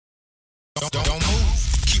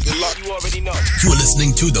you already know. You're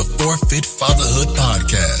listening to the Forfeit Fatherhood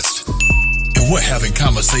Podcast. And we're having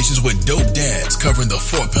conversations with dope dads covering the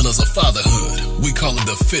 4 pillars of fatherhood. We call it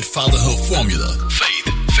the Fit Fatherhood Formula. Faith,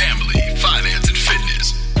 family, finance, and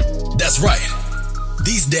fitness. That's right.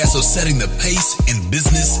 These dads are setting the pace in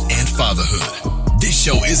business and fatherhood. This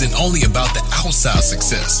show isn't only about the outside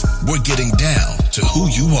success. We're getting down to who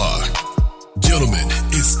you are. Gentlemen,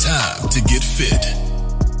 it's time to get fit.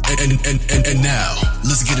 And now,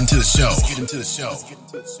 let's get into the show.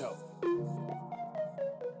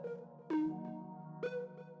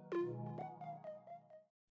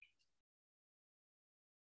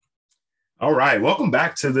 All right, welcome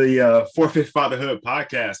back to the Forfeit Fatherhood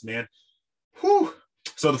Podcast, man. Whew.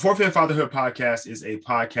 So the Forfeit Fatherhood Podcast is a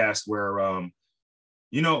podcast where,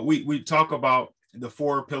 we talk about the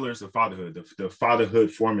 4 pillars of fatherhood, the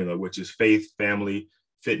fatherhood formula, which is faith, family,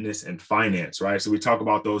 fitness, and finance, right? So we talk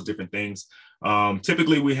about those different things.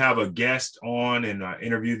 Typically, we have a guest on and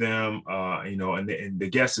interview them, and the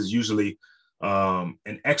guest is usually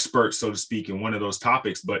an expert, so to speak, in one of those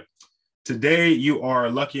topics. But today, you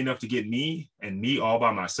are lucky enough to get me all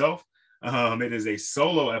by myself. It is a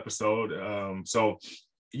solo episode. So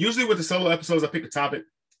usually with the solo episodes, I pick a topic,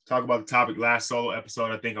 talk about the topic. Last solo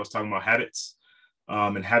episode, I think I was talking about habits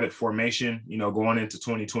and habit formation, going into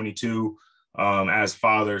 2022. As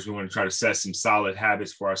fathers, we want to try to set some solid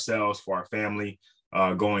habits for ourselves, for our family,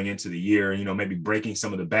 going into the year, maybe breaking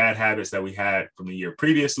some of the bad habits that we had from the year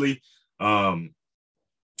previously, and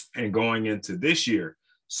going into this year.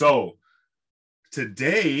 So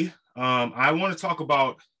today, I want to talk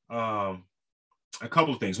about a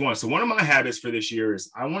couple of things. One of my habits for this year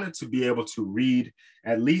is I wanted to be able to read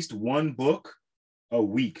at least one book a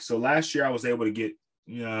week. So last year I was able to get,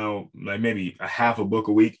 like maybe a half a book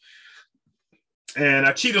a week. And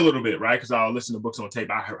I cheat a little bit, right? Because I'll listen to books on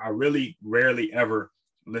tape. I really rarely ever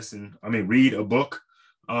read a book.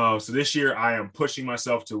 So this year I am pushing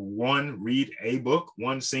myself to read a book,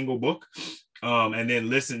 one single book, and then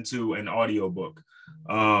listen to an audio book.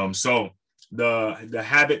 So the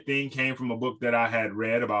habit thing came from a book that I had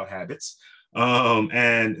read about habits.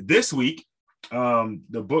 And this week,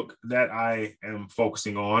 the book that I am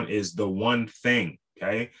focusing on is The One Thing.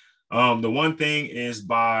 Okay. The One Thing is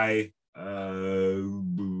by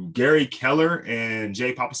Gary Keller and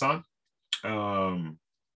Jay Papasan.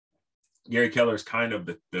 Gary Keller is kind of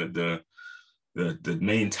the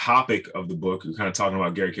main topic of the book. We're kind of talking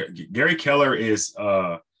about Gary Keller. Gary Keller is,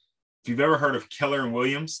 if you've ever heard of Keller and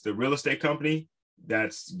Williams, the real estate company,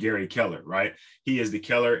 that's Gary Keller, right? He is the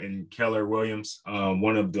Keller and Keller Williams,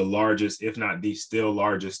 one of the largest, if not the still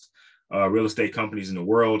largest, real estate companies in the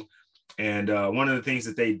world. And one of the things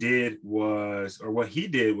that he did was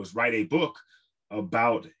write a book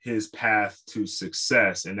about his path to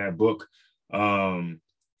success. And that book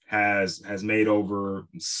has made over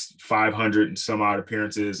 500 and some odd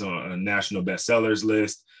appearances on a national bestsellers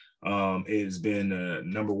list. It has been a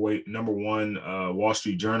number one Wall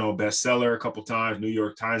Street Journal bestseller a couple times, New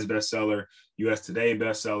York Times bestseller, US Today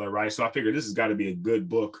bestseller, right? So I figured this has got to be a good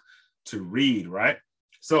book to read, right?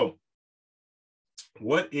 So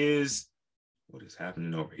what is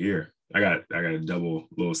happening over here? I got a double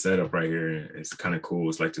little setup right here. It's kind of cool.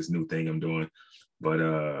 It's like this new thing I'm doing, but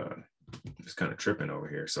it's kind of tripping over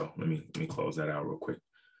here. So let me close that out real quick,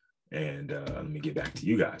 and let me get back to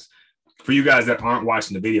you guys. For you guys that aren't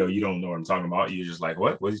watching the video, you don't know what I'm talking about. You're just like,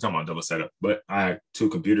 what is he talking about? Double setup. But I have 2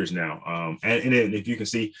 computers now. And if you can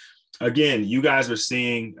see, again, you guys are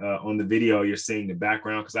seeing on the video, you're seeing the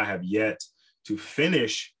background because I have yet to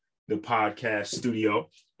finish the podcast studio,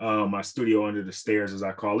 my studio under the stairs, as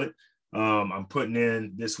I call it. I'm putting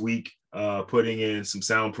in this week, putting in some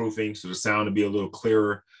soundproofing so the sound to be a little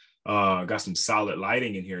clearer. Got some solid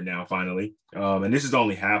lighting in here now, finally. And this is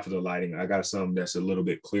only half of the lighting. I got some that's a little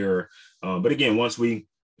bit clearer. But again, once we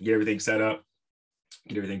get everything set up,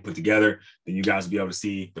 get everything put together, then you guys will be able to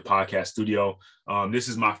see the podcast studio. This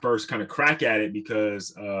is my first kind of crack at it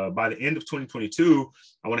because by the end of 2022,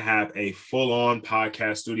 I want to have a full-on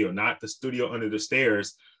podcast studio, not the studio under the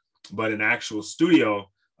stairs, but an actual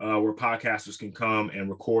studio where podcasters can come and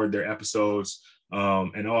record their episodes.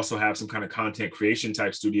 And also have some kind of content creation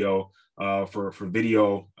type studio for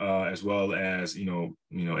video as well as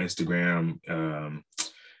Instagram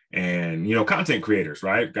and content creators,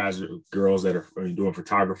 right? Guys or girls that are doing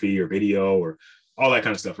photography or video or all that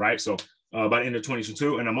kind of stuff, right? So by the end of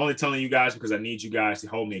 2022, and I'm only telling you guys because I need you guys to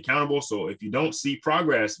hold me accountable. So if you don't see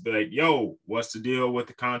progress, be like, yo, what's the deal with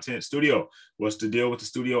the content studio? What's the deal with the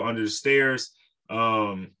studio under the stairs?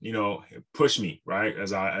 Push me, right?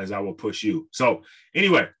 As I will push you. So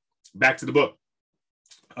anyway, back to the book.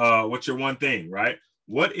 What's your one thing, right?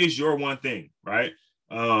 what is your one thing, right?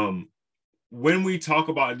 When we talk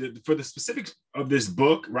about for the specifics of this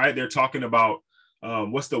book, right, they're talking about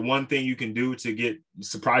what's the one thing you can do to get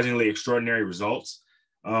surprisingly extraordinary results.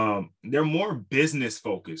 They're more business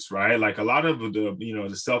focused, right? Like a lot of the,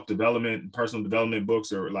 the self-development and personal development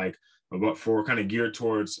books are like for kind of geared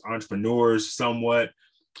towards entrepreneurs somewhat,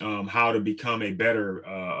 how to become a better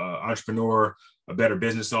entrepreneur, a better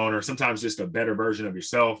business owner, sometimes just a better version of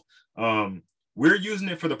yourself. We're using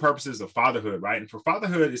it for the purposes of fatherhood, right? And for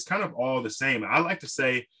fatherhood, it's kind of all the same. I like to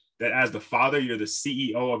say that as the father, you're the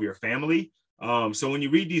CEO of your family. So when you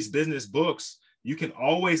read these business books, you can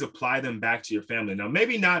always apply them back to your family. Now,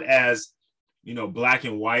 maybe not as, black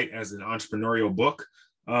and white as an entrepreneurial book,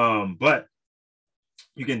 but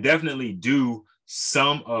you can definitely do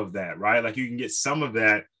some of that, right? Like you can get some of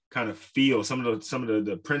that kind of feel, some of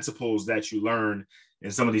the principles that you learn in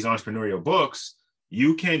some of these entrepreneurial books,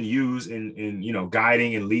 you can use in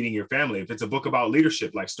guiding and leading your family. If it's a book about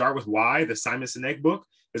leadership, like Start With Why, the Simon Sinek book,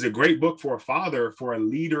 is a great book for a father, for a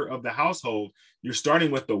leader of the household. You're starting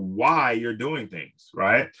with the why you're doing things,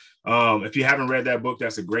 right? If you haven't read that book,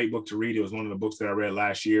 that's a great book to read. It was one of the books that I read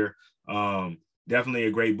last year. Definitely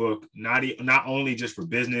a great book, not only just for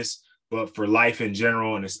business, but for life in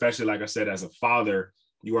general. And especially, like I said, as a father,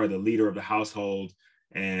 you are the leader of the household.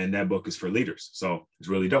 And that book is for leaders. So it's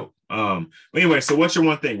really dope. But anyway, so what's your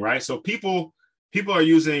one thing, right? So people are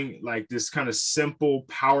using like this kind of simple,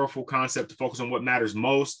 powerful concept to focus on what matters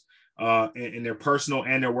most in their personal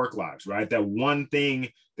and their work lives, right? That one thing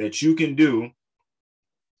that you can do,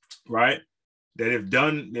 right? That if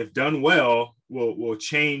done well, will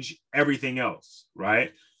change everything else,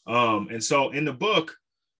 right? And so in the book,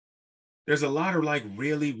 there's a lot of like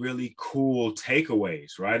really, really cool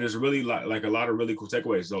takeaways, right? There's really like a lot of really cool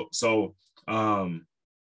takeaways. So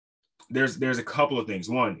there's a couple of things.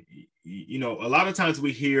 One, a lot of times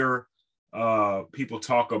we hear people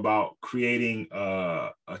talk about creating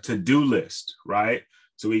a to-do list, right?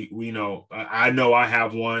 So we know, I know I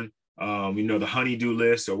have one, the honey-do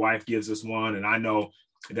list, or wife gives us one. And I know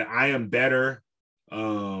that I am better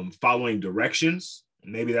following directions.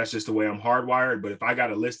 Maybe that's just the way I'm hardwired, but if I got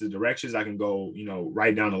a list of directions, I can go,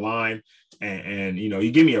 right down the line and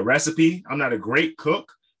you give me a recipe. I'm not a great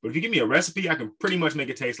cook, but if you give me a recipe, I can pretty much make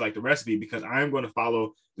it taste like the recipe because I'm going to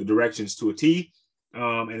follow the directions to a T.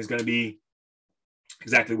 And it's going to be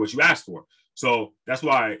exactly what you asked for. So that's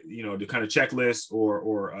why, the kind of checklist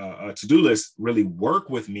or a to-do list really work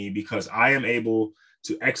with me because I am able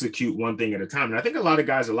to execute one thing at a time. And I think a lot of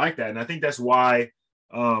guys are like that. And I think that's why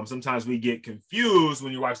sometimes we get confused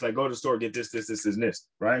when your wife's like, go to the store, get this, and this,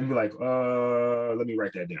 right? And be like, let me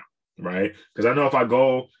write that down, right? Because I know if I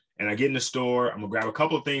go and I get in the store, I'm gonna grab a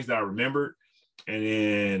couple of things that I remembered, and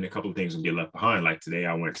then a couple of things will get left behind. Like today,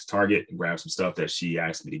 I went to Target and grabbed some stuff that she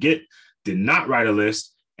asked me to get, did not write a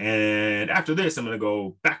list. And after this, I'm gonna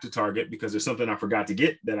go back to Target because there's something I forgot to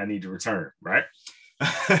get that I need to return, right?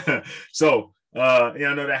 So I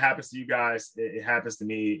know that happens to you guys. It happens to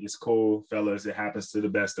me. It's cool, fellas. It happens to the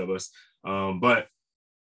best of us. But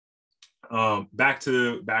back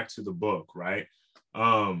to the book, right?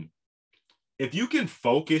 If you can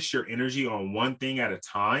focus your energy on one thing at a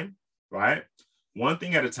time, right? One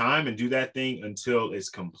thing at a time and do that thing until it's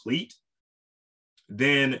complete,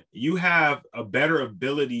 then you have a better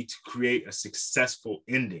ability to create a successful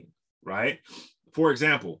ending, right? For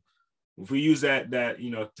example, if we use that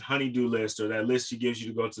honey-do list or that list she gives you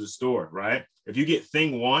to go to the store, right? If you get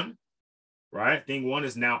thing one, right? Thing one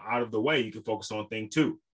is now out of the way. You can focus on thing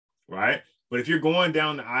two, right? But if you're going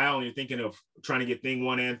down the aisle and you're thinking of trying to get thing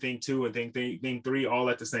one and thing two and thing three all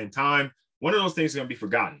at the same time, one of those things is going to be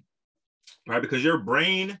forgotten, right? Because your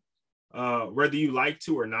brain, whether you like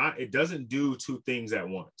to or not, it doesn't do two things at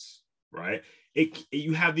once, right?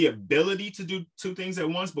 You have the ability to do two things at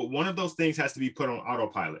once, but one of those things has to be put on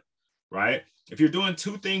autopilot, right? If you're doing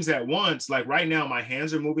two things at once, like right now, my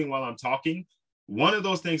hands are moving while I'm talking. One of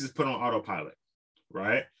those things is put on autopilot,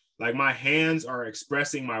 right? Like my hands are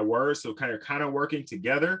expressing my words, so kind of working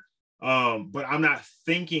together. But I'm not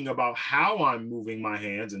thinking about how I'm moving my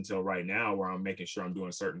hands until right now, where I'm making sure I'm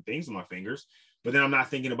doing certain things with my fingers. But then I'm not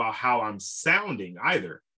thinking about how I'm sounding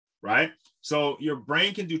either, right? So your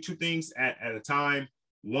brain can do two things at a time.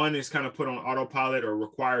 One is kind of put on autopilot or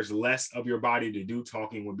requires less of your body to do.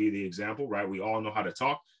 Talking would be the example, right? We all know how to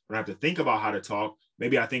talk. I don't have to think about how to talk.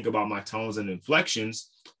 Maybe I think about my tones and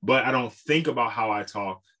inflections, but I don't think about how I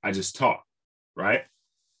talk. I just talk, right?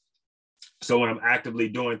 So when I'm actively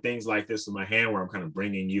doing things like this with my hand, where I'm kind of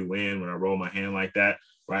bringing you in, when I roll my hand like that,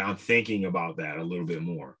 right? I'm thinking about that a little bit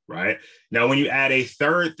more, right? Now, when you add a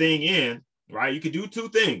third thing in, right, you could do two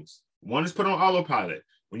things, One is put on autopilot.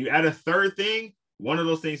 When you add a third thing, one of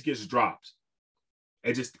those things gets dropped.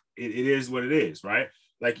 It is what it is, right?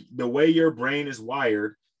 Like the way your brain is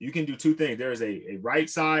wired, you can do two things. There's a right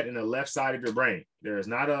side and a left side of your brain. There is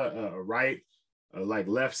not a right, like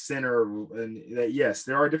left center. And yes,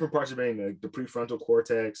 there are different parts of the brain, like the prefrontal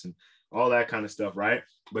cortex and all that kind of stuff, right?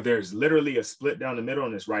 But there's literally a split down the middle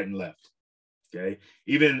and it's right and left. Okay.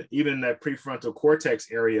 Even that prefrontal cortex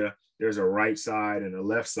area, there's a right side and a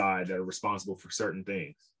left side that are responsible for certain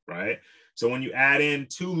things, right? So when you add in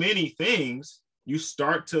too many things, you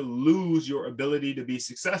start to lose your ability to be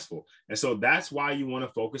successful. And so that's why you want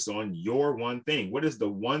to focus on your one thing. What is the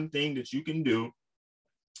one thing that you can do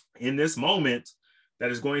in this moment that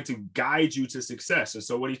is going to guide you to success? And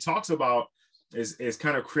so what he talks about is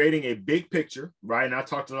kind of creating a big picture, right? And I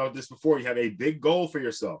talked about this before. You have a big goal for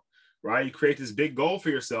yourself, right? You create this big goal for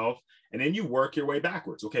yourself, and then you work your way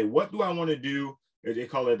backwards. Okay, what do I want to do? They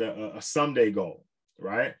call it a someday goal,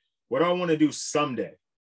 right? What do I want to do someday,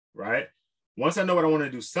 right? Once I know what I want to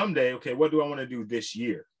do someday, okay, what do I want to do this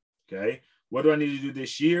year? Okay, what do I need to do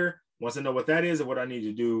this year? Once I know what that is and what I need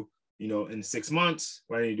to do, in 6 months,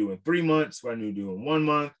 what I need to do in 3 months, what I need to do in 1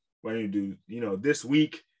 month, what I need to do, this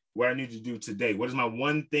week, what I need to do today. What is my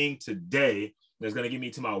one thing today that's going to get me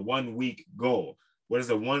to my 1 week goal? What is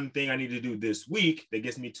the one thing I need to do this week that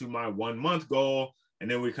gets me to my 1 month goal?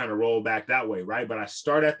 And then we kind of roll back that way, right? But I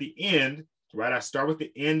start at the end, right? I start with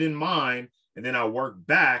the end in mind, and then I work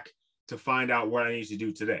back to find out what I need to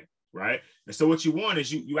do today, right? And so what you want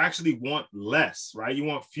is you actually want less, right? You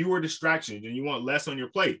want fewer distractions and you want less on your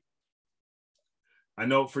plate. I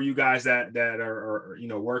know for you guys that are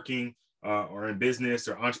working or in business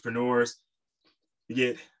or entrepreneurs, you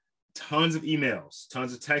get tons of emails,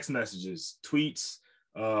 tons of text messages, tweets,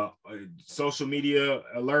 social media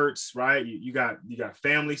alerts, right? You got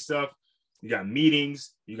family stuff. You got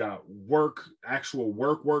meetings, you got actual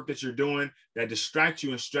work that you're doing that distract you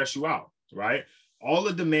and stress you out, right? All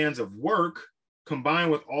the demands of work combined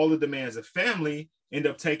with all the demands of family end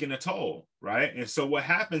up taking a toll, right? And so what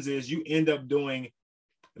happens is you end up doing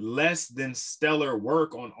less than stellar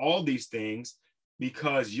work on all these things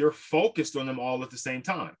because you're focused on them all at the same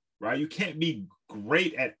time, right? You can't be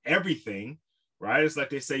great at everything, right? It's like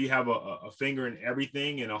they say you have a finger in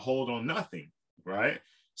everything and a hold on nothing, right?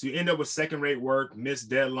 So you end up with second-rate work, missed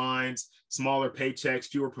deadlines, smaller paychecks,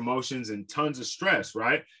 fewer promotions, and tons of stress,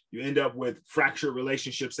 right? You end up with fractured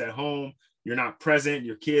relationships at home. You're not present.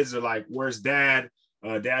 Your kids are like, where's dad?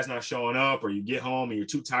 Dad's not showing up. Or you get home and you're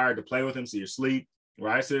too tired to play with him, so you sleep,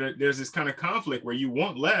 right? So there's this kind of conflict where you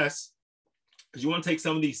want less because you want to take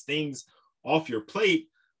some of these things off your plate,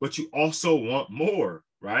 but you also want more,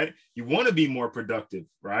 right? You want to be more productive,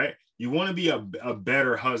 right? You want to be a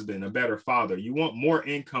better husband, a better father. You want more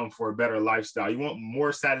income for a better lifestyle. You want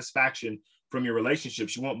more satisfaction from your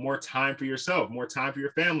relationships. You want more time for yourself, more time for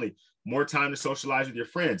your family, more time to socialize with your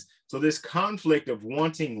friends. So this conflict of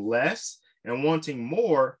wanting less and wanting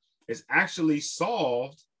more is actually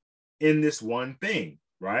solved in this one thing,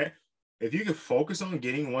 right? If you can focus on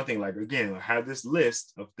getting one thing, like again, I have this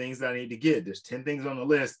list of things that I need to get. There's 10 things on the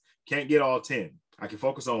list. Can't get all 10. I can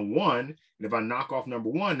focus on one. And if I knock off number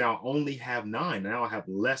one, now I only have 9. Now I have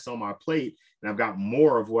less on my plate and I've got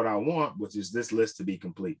more of what I want, which is this list to be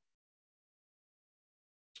complete.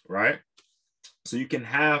 Right? So you can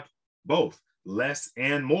have both less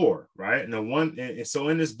and more, right? And so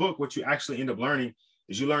in this book, what you actually end up learning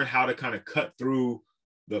is you learn how to kind of cut through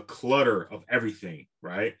the clutter of everything,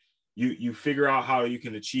 right? You figure out how you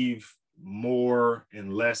can achieve more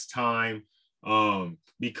in less time.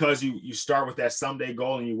 Because you start with that someday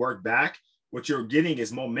goal and you work back, what you're getting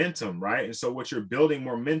is momentum, right? And so what you're building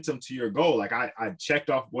momentum to your goal. Like I checked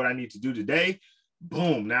off what I need to do today.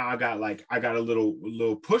 Boom. Now I got a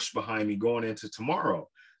little push behind me going into tomorrow,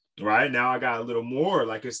 right? Now I got a little more,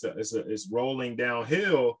 like it's rolling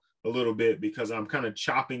downhill a little bit because I'm kind of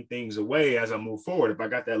chopping things away as I move forward. If I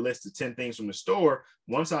got that list of 10 things from the store,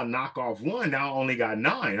 once I knock off one, now I only got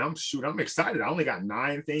 9. I'm excited. I only got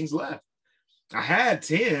 9 things left. I had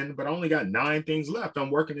 10, but I only got 9 things left.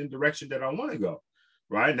 I'm working in the direction that I want to go,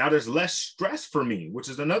 right? Now there's less stress for me, which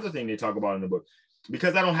is another thing they talk about in the book.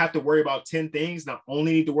 Because I don't have to worry about 10 things, not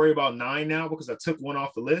only need to worry about 9 now because I took one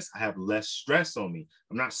off the list, I have less stress on me.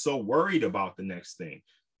 I'm not so worried about the next thing,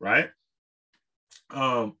 right?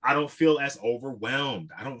 I don't feel as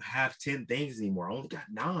overwhelmed. I don't have 10 things anymore. I only got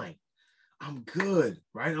 9. I'm good,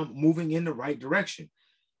 right? I'm moving in the right direction,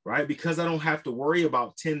 right? Because I don't have to worry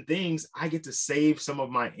about 10 things, I get to save some of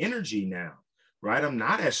my energy now, right? I'm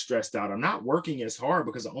not as stressed out. I'm not working as hard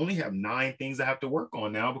because I only have 9 things I have to work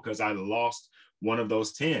on now because I lost one of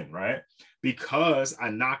those 10, right? Because I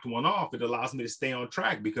knocked one off, it allows me to stay on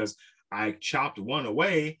track because I chopped one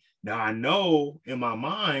away. Now I know in my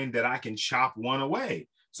mind that I can chop one away.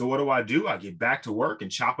 So what do? I get back to work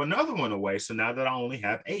and chop another one away. So now that I only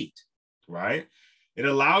have 8, right? It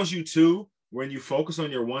allows you to, when you focus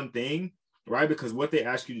on your one thing, right? Because what they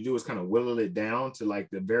ask you to do is kind of whittle it down to like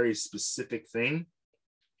the very specific thing.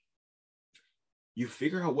 You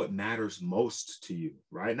figure out what matters most to you,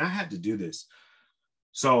 right? And I had to do this.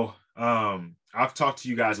 So I've talked to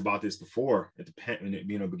you guys about this before at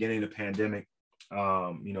the beginning of the pandemic.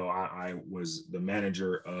 I was the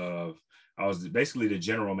manager of, I was basically the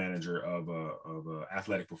general manager of a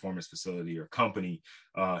athletic performance facility or company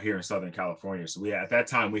here in Southern California. So at that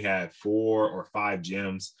time we had 4 or 5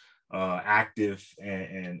 gyms active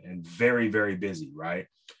and very, very busy, right?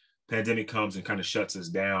 Pandemic comes and kind of shuts us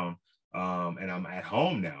down. And I'm at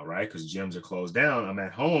home now, right? Because gyms are closed down. I'm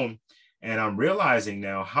at home and I'm realizing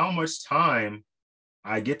now how much time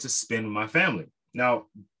I get to spend with my family. Now,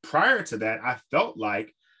 prior to that, I felt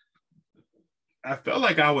like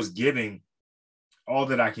I was giving all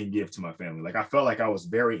that I can give to my family. Like I felt like I was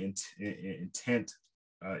very intent.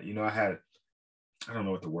 I don't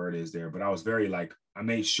know what the word is there, but I was very like, I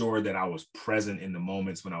made sure that I was present in the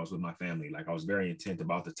moments when I was with my family. Like I was very intent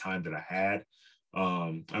about the time that I had.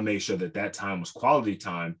 I made sure that time was quality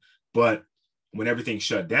time, but when everything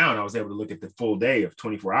shut down, I was able to look at the full day of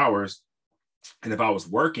 24 hours. And if I was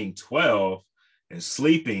working 12 and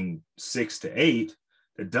sleeping 6 to 8,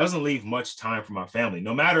 it doesn't leave much time for my family.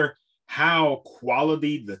 No matter how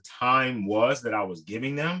quality the time was that I was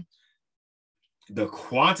giving them, the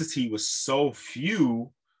quantity was so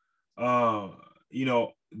few,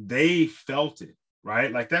 they felt it,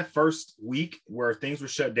 right? Like that first week where things were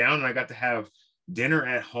shut down and I got to have dinner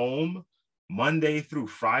at home Monday through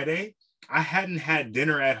Friday. I hadn't had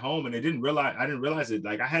dinner at home and I didn't realize it.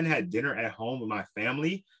 Like I hadn't had dinner at home with my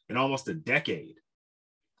family in almost a decade.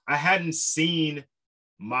 I hadn't seen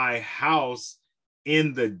my house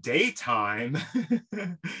in the daytime,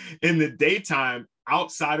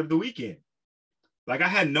 outside of the weekend. Like I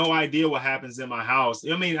had no idea what happens in my house.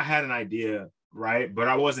 I mean, I had an idea, right? But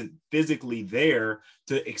I wasn't physically there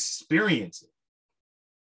to experience it.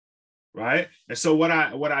 Right. And so what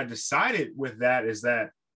I decided with that is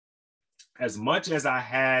that as much as I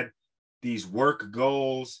had these work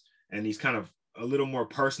goals and these kind of a little more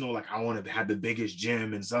personal, like I want to have the biggest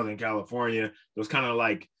gym in Southern California, those kind of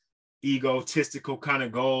like egotistical kind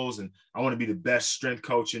of goals. And I want to be the best strength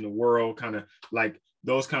coach in the world, kind of like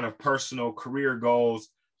those kind of personal career goals.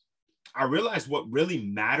 I realized what really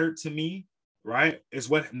mattered to me, right, is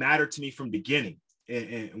what mattered to me from the beginning.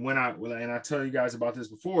 And when I tell you guys about this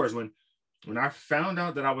before is when I found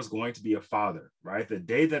out that I was going to be a father, right? The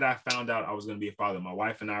day that I found out I was going to be a father, my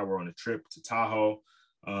wife and I were on a trip to Tahoe,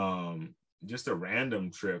 just a random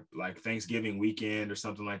trip, like Thanksgiving weekend or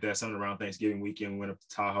something like that. Something around Thanksgiving weekend, we went up to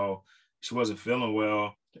Tahoe. She wasn't feeling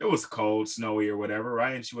well. It was cold, snowy or whatever,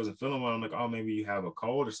 right? And she wasn't feeling well. I'm like, oh, maybe you have a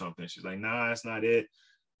cold or something. She's like, nah, that's not it.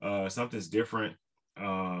 Something's different.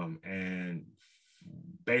 And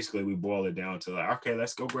basically we boil it down to like, okay,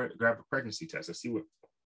 let's go grab a pregnancy test. Let's see what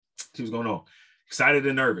was going on. Excited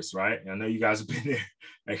and nervous, right? I know you guys have been there.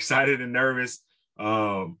 Excited and nervous.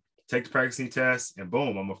 Take the pregnancy test and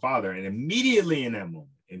boom, I'm a father. And immediately in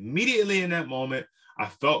that moment, I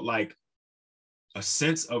felt like a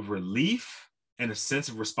sense of relief and a sense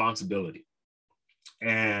of responsibility.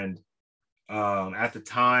 And at the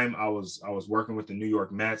time I was working with the New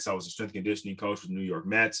York Mets. I was a strength conditioning coach with the New York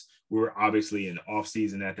Mets. We were obviously in off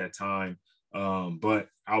season at that time. But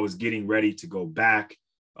I was getting ready to go back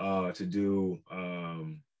to do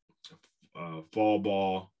fall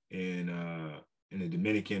ball in the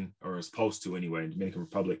Dominican, or is supposed to anyway, Dominican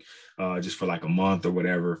Republic, just for like a month or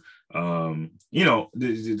whatever. The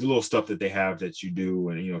little stuff that they have that you do,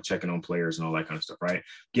 and checking on players and all that kind of stuff, right?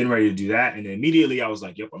 Getting ready to do that, and then immediately I was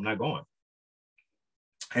like, "Yep, I'm not going."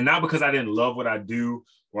 And not because I didn't love what I do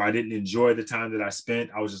or I didn't enjoy the time that I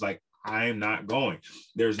spent. I was just like, I am not going.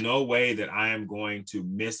 There's no way that I am going to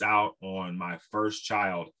miss out on my first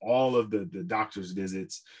child, all of the doctor's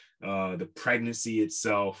visits, the pregnancy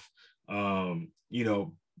itself,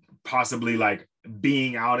 possibly like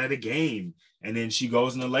being out at a game, and then she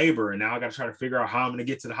goes into labor, and now I got to try to figure out how I'm going to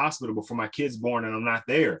get to the hospital before my kid's born and I'm not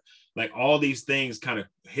there. Like all these things kind of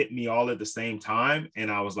hit me all at the same time. And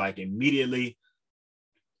I was like, immediately,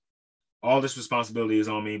 all this responsibility is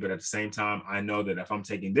on me, but at the same time, I know that if I'm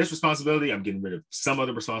taking this responsibility, I'm getting rid of some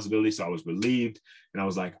other responsibility. So I was relieved, and I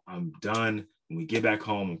was like, I'm done. When we get back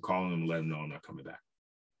home, I'm calling them and letting them know I'm not coming back.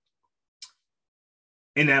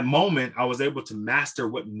 in that moment, I was able to master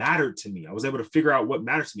what mattered to me. I was able to figure out what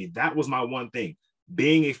mattered to me. That was my one thing.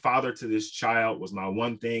 Being a father to this child was my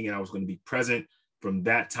one thing, and I was going to be present from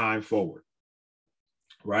that time forward.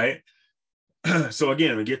 Right. So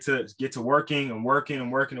again, we get to working,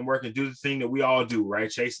 do the thing that we all do,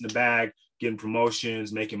 right? Chasing the bag, getting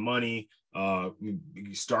promotions, making money,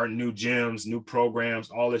 starting new gyms, new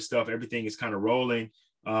programs, all this stuff. Everything is kind of rolling.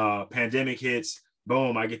 Pandemic hits.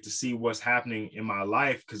 Boom, I get to see what's happening in my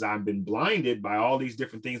life because I've been blinded by all these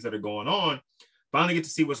different things that are going on. Finally get to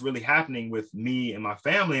see what's really happening with me and my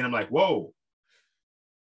family. And I'm like, whoa.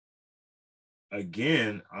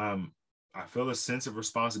 Again, I feel a sense of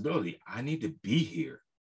responsibility. I need to be here.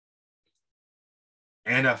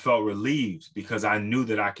 And I felt relieved because I knew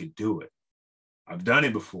that I could do it. I've done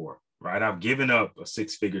it before, right? I've given up a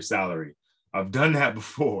 6-figure salary. I've done that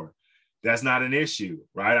before. That's not an issue,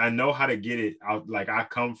 right? I know how to get it out. Like I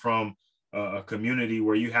come from a community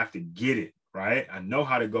where you have to get it, right? I know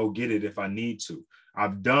how to go get it if I need to.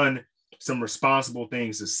 I've done some responsible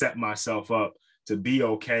things to set myself up to be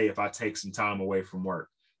okay if I take some time away from work,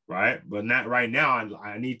 right? But not right now.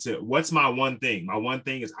 I need to, what's my one thing? My one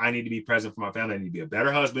thing is I need to be present for my family. I need to be a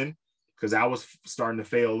better husband because I was starting to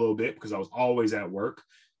fail a little bit because I was always at work.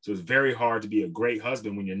 So it's very hard to be a great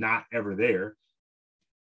husband when you're not ever there.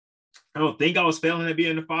 I don't think I was failing at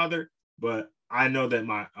being a father, but I know that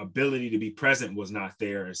my ability to be present was not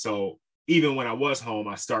there. And so even when I was home,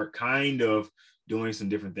 I start kind of doing some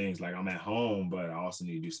different things. Like I'm at home, but I also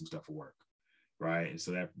need to do some stuff for work. Right. And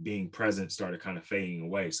so that being present started kind of fading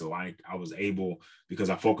away. So I was able, because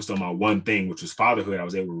I focused on my one thing, which was fatherhood, I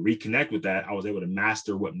was able to reconnect with that. I was able to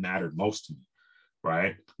master what mattered most to me.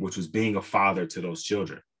 Right. Which was being a father to those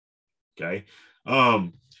children. Okay.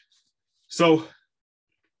 So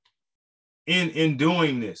in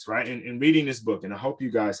doing this, right, and reading this book, and I hope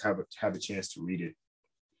you guys have a chance to read it.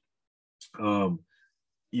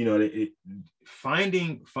 You know,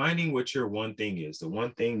 finding what your one thing is, the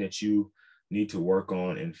one thing that you need to work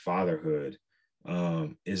on in fatherhood,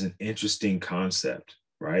 is an interesting concept,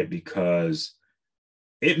 right? Because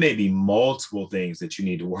it may be multiple things that you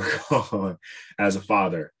need to work on as a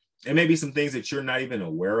father. It may be some things that you're not even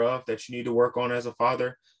aware of that you need to work on as a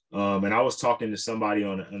father. And I was talking to somebody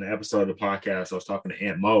on an episode of the podcast. I was talking to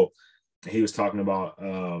Aunt Mo, and he was talking about,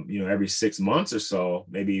 every 6 months or so,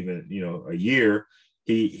 maybe even, a year,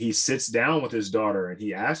 he sits down with his daughter and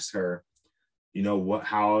he asks her,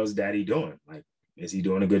 how is daddy doing? Like, is he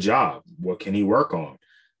doing a good job? What can he work on?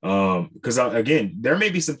 Because again, there may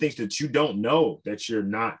be some things that you don't know that you're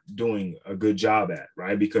not doing a good job at,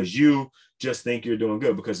 right? Because you just think you're doing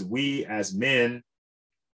good, because we as men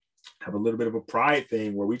have a little bit of a pride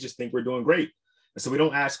thing where we just think we're doing great. And so we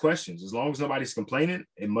don't ask questions. As long as nobody's complaining,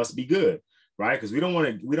 it must be good, right? Because we don't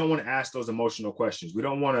want to ask those emotional questions. We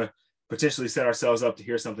don't want to potentially set ourselves up to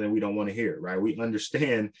hear something that we don't want to hear, right? We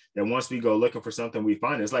understand that once we go looking for something, we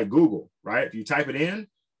find it. It's like Google, right? If you type it in,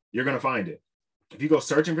 you're going to find it. If you go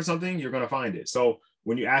searching for something, you're going to find it. So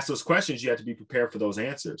when you ask those questions, you have to be prepared for those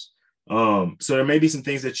answers. So there may be some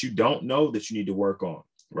things that you don't know that you need to work on,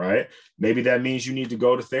 right? Maybe that means you need to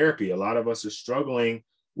go to therapy. A lot of us are struggling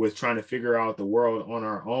with trying to figure out the world on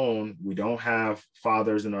our own. We don't have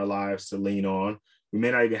fathers in our lives to lean on. We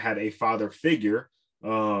may not even have a father figure.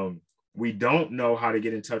 We don't know how to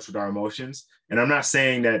get in touch with our emotions. And I'm not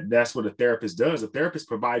saying that that's what a therapist does. A therapist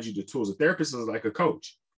provides you the tools. A therapist is like a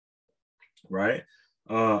coach, right?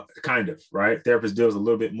 Kind of, right? Therapist deals a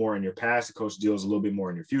little bit more in your past. The coach deals a little bit more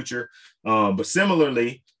in your future. But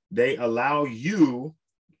similarly, they allow you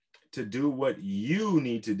to do what you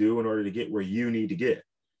need to do in order to get where you need to get,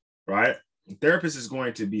 right? The therapist is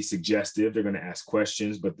going to be suggestive. They're going to ask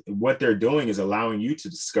questions, but what they're doing is allowing you to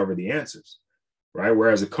discover the answers, right?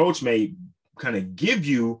 Whereas a coach may kind of give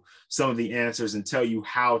you some of the answers and tell you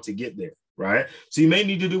how to get there, right? So you may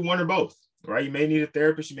need to do one or both, right? You may need a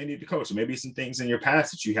therapist, you may need a coach. There may be some things in your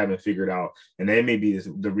past that you haven't figured out, and they may be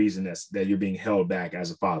the reason that you're being held back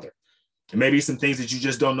as a father. And maybe some things that you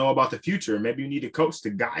just don't know about the future. Maybe you need a coach to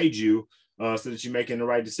guide you so that you're making the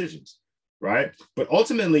right decisions, right? But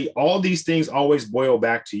ultimately, all these things always boil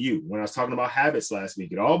back to you. When I was talking about habits last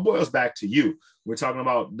week, it all boils back to you. We're talking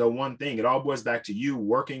about the one thing. It all boils back to you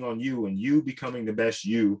working on you and you becoming the best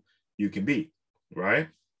you can be, right?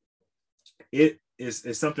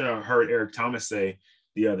 It's something I heard Eric Thomas say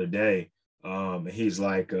the other day. He's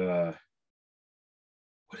like,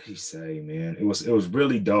 what did he say, man? It was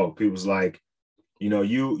really dope. He was like,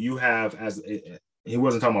 you have, as he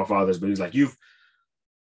wasn't talking about fathers, but he's like, you've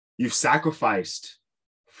sacrificed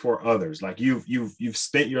for others. Like you've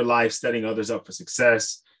spent your life setting others up for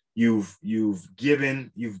success. you've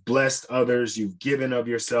given, you've blessed others, you've given of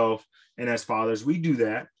yourself. And as fathers, we do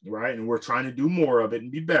that, right? And we're trying to do more of it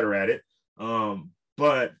and be better at it.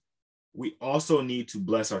 But we also need to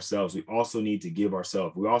bless ourselves. We also need to give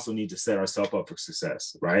ourselves. We also need to set ourselves up for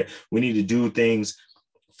success, right? We need to do things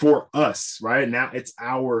for us, right? Now it's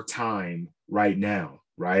our time right now,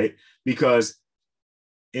 right? Because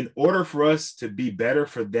in order for us to be better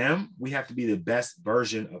for them, we have to be the best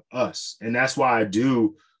version of us. And that's why I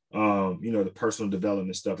do, the personal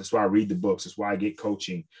development stuff. That's why I read the books. That's why I get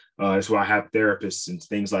coaching. That's why I have therapists and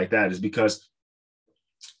things like that, is because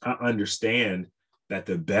I understand that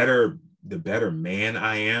the better man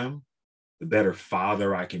I am, the better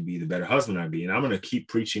father I can be, the better husband I be. And I'm going to keep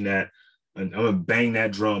preaching that, and I'm going to bang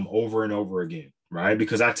that drum over and over again, right?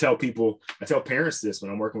 Because I tell parents this when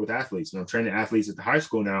I'm working with athletes, and I'm training athletes at the high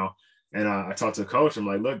school now. And I talk to the coach. I'm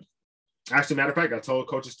like, look, actually, matter of fact, I told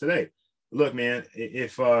coaches today, look, man,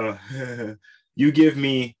 if you give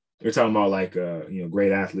me, you're talking about like,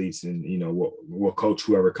 great athletes and, we'll coach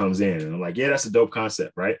whoever comes in. And I'm like, yeah, that's a dope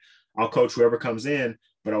concept, right? I'll coach whoever comes in,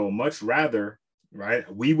 but I would much rather, right?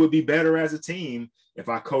 We would be better as a team if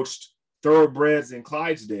I coached thoroughbreds and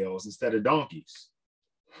Clydesdales instead of donkeys,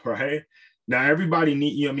 right? Now, everybody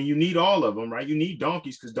you need all of them, right? You need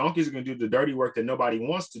donkeys because donkeys are going to do the dirty work that nobody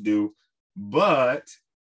wants to do. But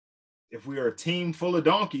if we are a team full of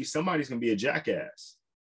donkeys, somebody's going to be a jackass.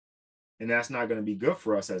 And that's not going to be good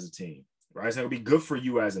for us as a team, right? It's not going to be good for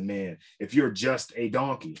you as a man. If you're just a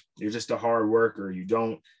donkey, you're just a hard worker, you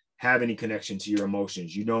don't have any connection to your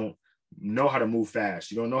emotions, you don't know how to move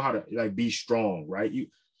fast, you don't know how to be strong, right? You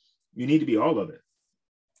need to be all of it.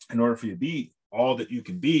 In order for you to be all that you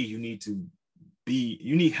can be, you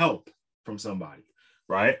need help from somebody,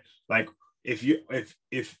 right? Like if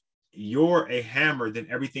you're a hammer, then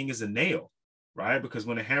everything is a nail, right? Because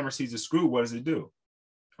when a hammer sees a screw, what does it do?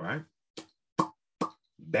 Right?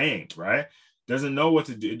 Bang, right? Doesn't know what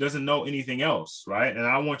to do. It doesn't know anything else, right? And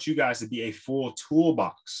I want you guys to be a full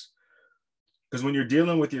toolbox. Because when you're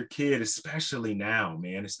dealing with your kid, especially now,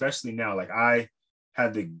 like I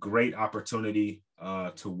had the great opportunity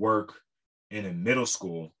to work in a middle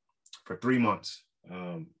school for 3 months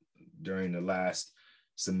during the last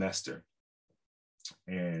semester.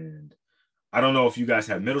 And I don't know if you guys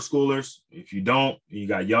have middle schoolers. If you don't, you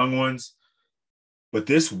got young ones. But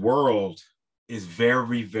this world is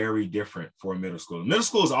very, very different for a middle school. Middle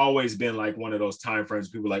school has always been like one of those time frames.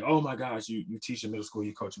 People are like, oh my gosh, you teach in middle school,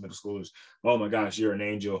 you coach middle schoolers. Oh my gosh, you're an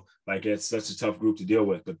angel. Like, it's such a tough group to deal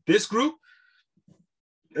with. But this group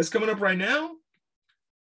that's coming up right now,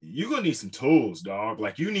 you're gonna need some tools, dog.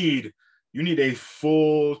 Like you need a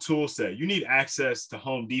full tool set. You need access to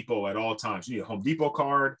Home Depot at all times. You need a Home Depot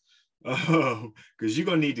card, because you're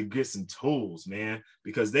gonna need to get some tools, man,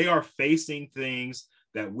 because they are facing things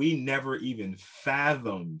that we never even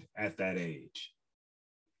fathomed at that age.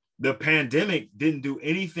 The pandemic didn't do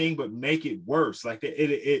anything but make it worse. Like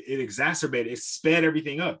it exacerbated, it sped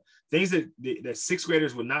everything up. Things that sixth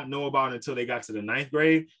graders would not know about until they got to the ninth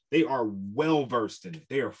grade, they are well versed in it.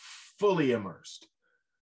 They are fully immersed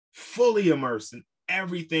in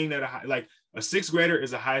everything that like a sixth grader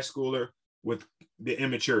is a high schooler with the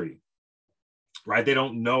immaturity, right? They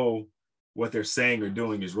don't know what they're saying or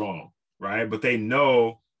doing is wrong, right? But they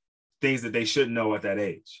know things that they shouldn't know at that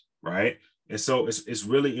age, right? And so it's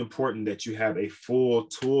really important that you have a full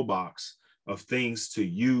toolbox of things to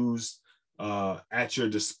use at your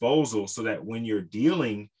disposal, so that when you're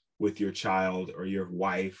dealing with your child or your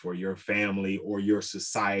wife or your family or your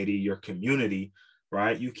society, your community,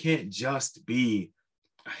 right? You can't just be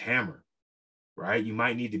a hammer, right? You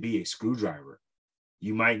might need to be a screwdriver.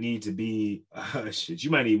 You might need to be, you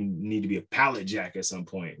might even need to be a pallet jack at some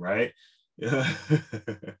point, right?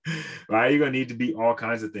 Right? You're going to need to be all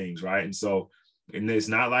kinds of things, right? And so, and it's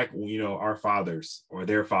not like, our fathers or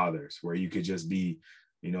their fathers, where you could just be,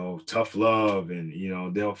 tough love and,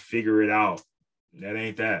 they'll figure it out. That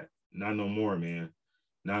ain't that. Not no more, man.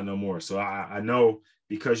 Not no more. So I know,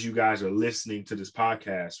 because you guys are listening to this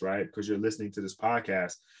podcast, right? Because you're listening to this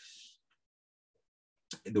podcast,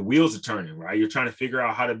 the wheels are turning, right? You're trying to figure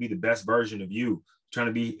out how to be the best version of you,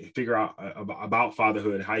 trying to figure out about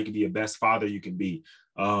fatherhood, how you can be the best father you can be.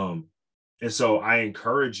 And so I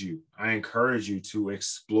encourage you to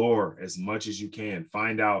explore as much as you can,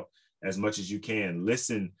 find out as much as you can,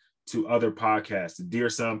 listen to other podcasts. The Dear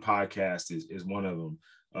Son podcast is one of them.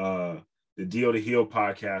 The Deal to Heal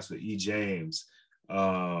podcast with E. James.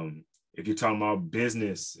 If you're talking about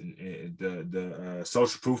business and the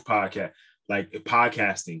Social Proof podcast, like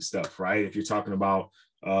podcasting stuff, right? If you're talking about,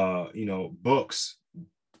 books,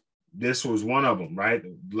 this was one of them, right?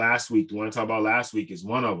 Last week, the one I talked about last week is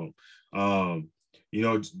one of them. You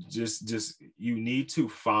know, just you need to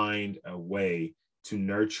find a way to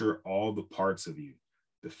nurture all the parts of you,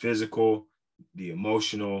 the physical, the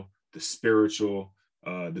emotional, the spiritual,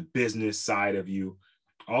 the business side of you.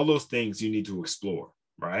 All those things you need to explore,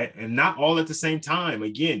 right? And not all at the same time.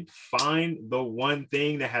 Again, find the one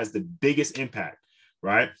thing that has the biggest impact,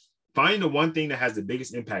 right? Find the one thing that has the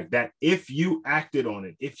biggest impact, that if you acted on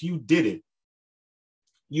it, if you did it,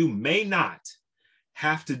 you may not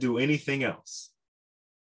have to do anything else,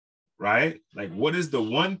 right? Like, what is the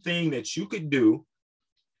one thing that you could do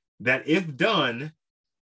that, if done,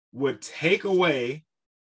 would take away,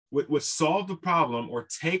 would solve the problem or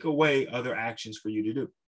take away other actions for you to do,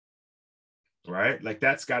 right? Like,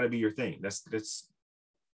 that's got to be your thing. That's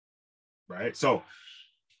right. So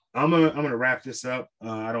I'm gonna wrap this up.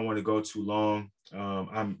 I don't want to go too long.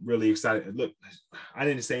 I'm really excited. Look, I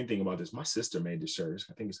didn't say anything about this. My sister made this shirt.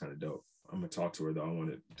 I think it's kind of dope. I'm gonna talk to her though. I want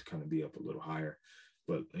it to kind of be up a little higher.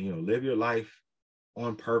 But you know, live your life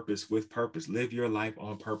on purpose, with purpose. Live your life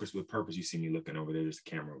on purpose, with purpose. You see me looking over there. There's a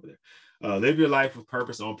camera over there. Live your life with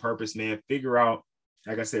purpose, on purpose, man. Figure out,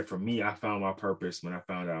 like I said, for me, I found my purpose when I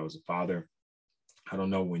found out I was a father. I don't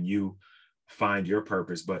know when you find your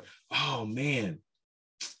purpose, but oh man,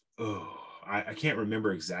 I can't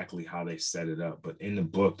remember exactly how they set it up, but in the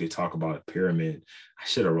book they talk about a pyramid. I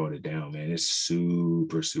should have wrote it down, man. It's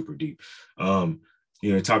super, super deep. You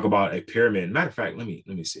know, talk about a pyramid. Matter of fact, let me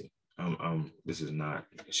see. This is not,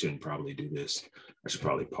 I shouldn't probably do this. I should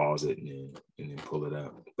probably pause it and then pull it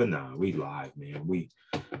up. But nah, we live, man.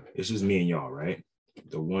 It's just me and y'all, right?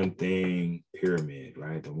 The one thing pyramid,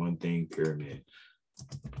 right? The one thing pyramid.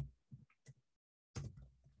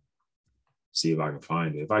 See if I can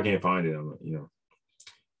find it. If I can't find it, I'm, you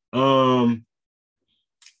know,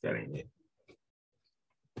 that ain't it.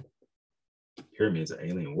 Pyramids are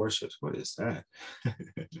alien warships. What is that?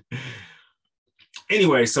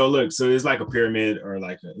 Anyway, so look, so it's like a pyramid, or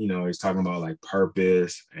like, you know, he's talking about like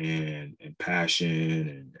purpose and passion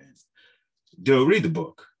and dude, read the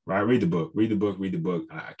book, right? Read the book.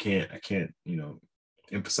 I can't, you know,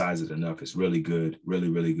 emphasize it enough. It's really good,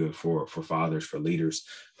 really good for fathers, for leaders.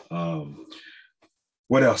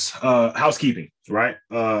 What else? Housekeeping, right?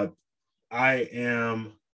 I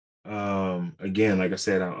am, again, like I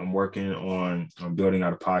said, I'm working on building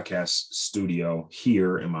out a podcast studio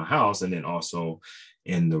here in my house, and then also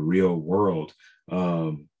in the real world.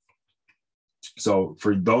 So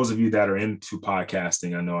for those of you that are into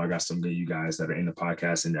podcasting, I know I got some of you guys that are into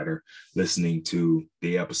podcasting that are listening to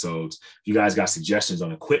the episodes. If you guys got suggestions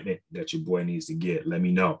on equipment that your boy needs to get, let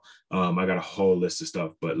me know. I got a whole list of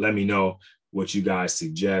stuff, but let me know what you guys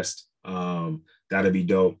suggest. That'd be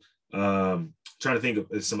dope. Trying to think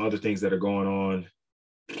of some other things that are going on.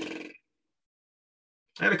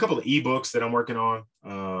 I had a couple of ebooks that I'm working on.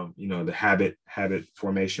 You know, the habit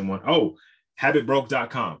formation one. Oh,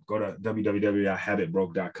 habitbroke.com. Go to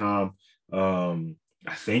www.habitbroke.com.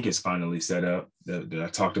 I think it's finally set up. I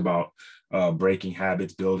talked about breaking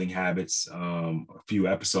habits, building habits a few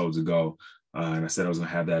episodes ago. And I said I was going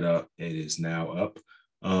to have that up. It is now up.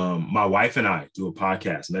 My wife and I do a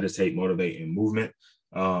podcast, Meditate, Motivate, and Movement.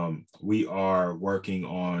 We are working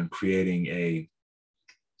on creating a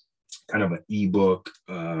kind of an ebook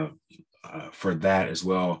for that as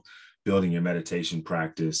well, building your meditation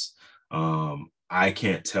practice. I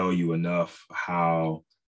can't tell you enough how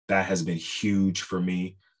that has been huge for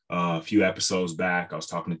me. A few episodes back, I was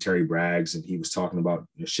talking to Terry Braggs, and he was talking about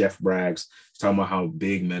Chef Braggs, talking about how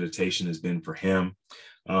big meditation has been for him.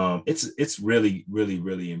 It's really, really,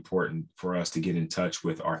 really important for us to get in touch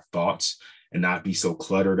with our thoughts and not be so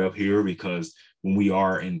cluttered up here, because when we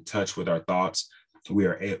are in touch with our thoughts, we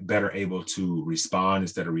are better able to respond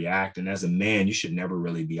instead of react. And as a man, you should never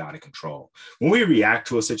really be out of control. When we react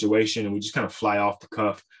to a situation and we just kind of fly off the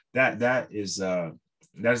cuff, that is out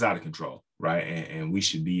of control, right? And we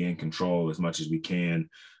should be in control as much as we can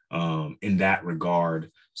in that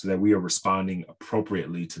regard, so that we are responding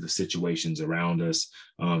appropriately to the situations around us.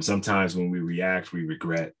 Sometimes when we react, we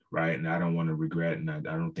regret, right? And I don't want to regret, and I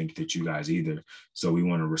don't think that you guys either. So we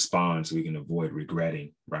want to respond so we can avoid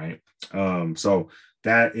regretting, right? So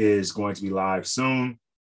that is going to be live soon,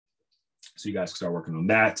 so you guys can start working on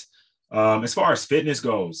that. As far as fitness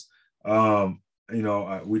goes, you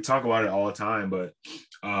know, we talk about it all the time, but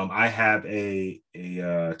I have a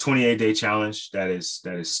 28-day challenge that is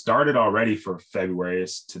started already for February.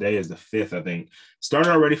 Today is the 5th, I think.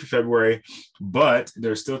 Started already for February, but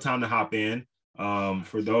there's still time to hop in.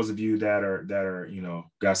 For those of you that are, you know,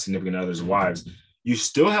 got significant others, wives, you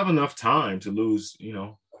still have enough time to lose, you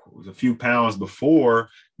know, a few pounds before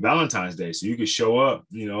Valentine's Day. So you could show up,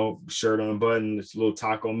 shirt unbuttoned, this little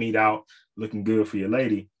taco meat out, looking good for your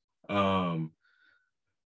lady.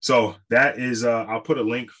 So that is, I'll put a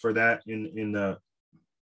link for that in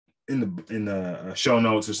the show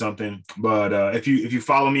notes or something. But if you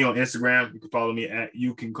follow me on Instagram, you can follow me at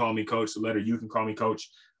You Can Call Me Coach. The letter You Can Call Me Coach.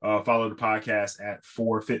 Follow the podcast at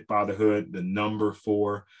 4 Fit Fatherhood, the number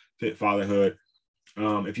 4 Fit Fatherhood.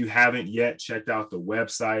 If you haven't yet checked out the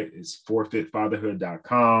website, it's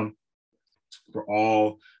 4fitfatherhood.com for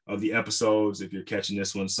all of the episodes. If you're catching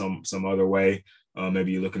this one some other way,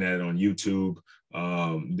 maybe you're looking at it on YouTube,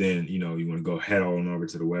 then you want to go head on over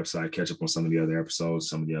to the website, catch up on some of the other episodes,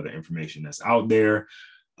 some of the other information that's out there.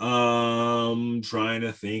 Trying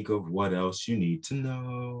to think of what else you need to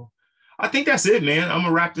know. I think that's it, man. I'm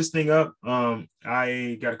gonna wrap this thing up. I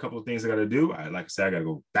got a couple of things I gotta do. Like I said, I gotta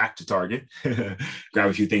go back to Target,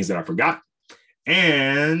 grab a few things that I forgot,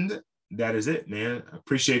 and that is it, man. I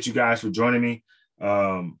appreciate you guys for joining me.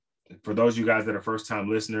 For those of you guys that are first-time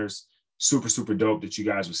listeners, super, super dope that you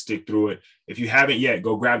guys will stick through it. If you haven't yet,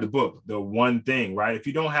 go grab the book, The One Thing, right? If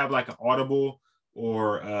you don't have like an Audible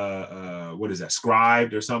or what is that,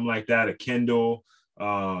 Scribed or something like that, a Kindle,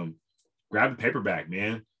 grab the paperback,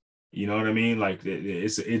 man. You know what I mean? Like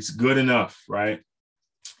it's good enough, right?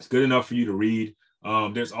 It's good enough for you to read.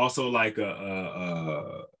 There's also like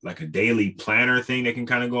a daily planner thing that can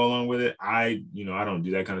kind of go along with it. I don't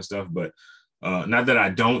do that kind of stuff, but not that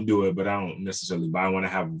I don't do it, but I don't necessarily buy one. I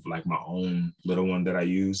have like my own little one that I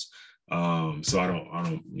use. So I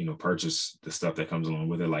don't purchase the stuff that comes along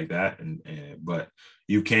with it like that. But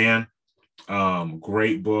you can.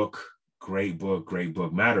 Great book.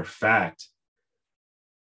 Matter of fact,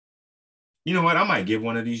 you know what? I might give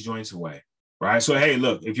one of these joints away, right? So, hey,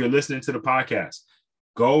 look, if you're listening to the podcast,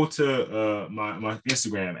 go to my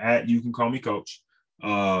Instagram at You Can Call Me Coach.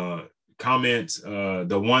 Comment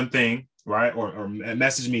the one thing, right? Or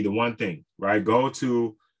message me the one thing, right? Go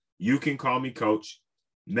to You Can Call Me Coach.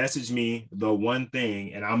 Message me the one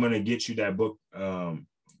thing, and I'm gonna get you that book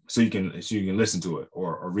so you can listen to it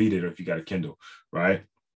or read it, or if you got a Kindle, right?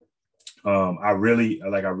 I really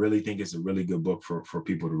think it's a really good book for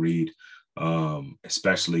people to read.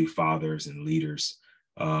 Especially fathers and leaders,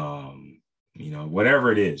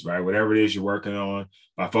 whatever it is, right? Whatever it is you're working on,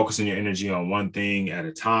 by focusing your energy on one thing at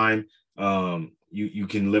a time, you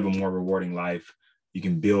can live a more rewarding life. You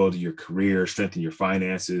can build your career, strengthen your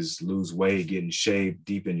finances, lose weight, get in shape,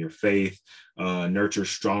 deepen your faith, nurture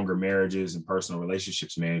stronger marriages and personal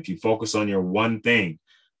relationships, man. If you focus on your one thing,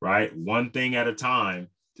 right? One thing at a time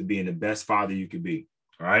to being the best father you could be.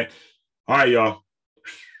 All right, y'all.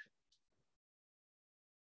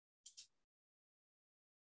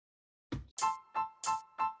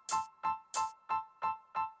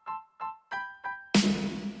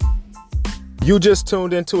 You just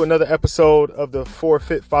tuned into another episode of the 4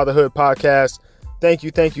 Fit Fatherhood podcast. Thank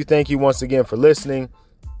you once again for listening.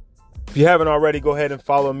 If you haven't already, go ahead and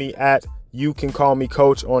follow me at You Can Call Me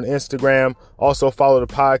Coach on Instagram. Also follow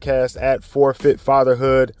the podcast at 4 Fit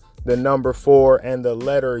Fatherhood, the number 4 and the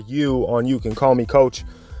letter U on You Can Call Me Coach.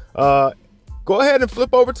 Go ahead and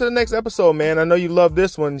flip over to the next episode, man. I know you love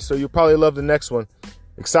this one, so you'll probably love the next one.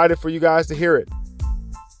 Excited for you guys to hear it.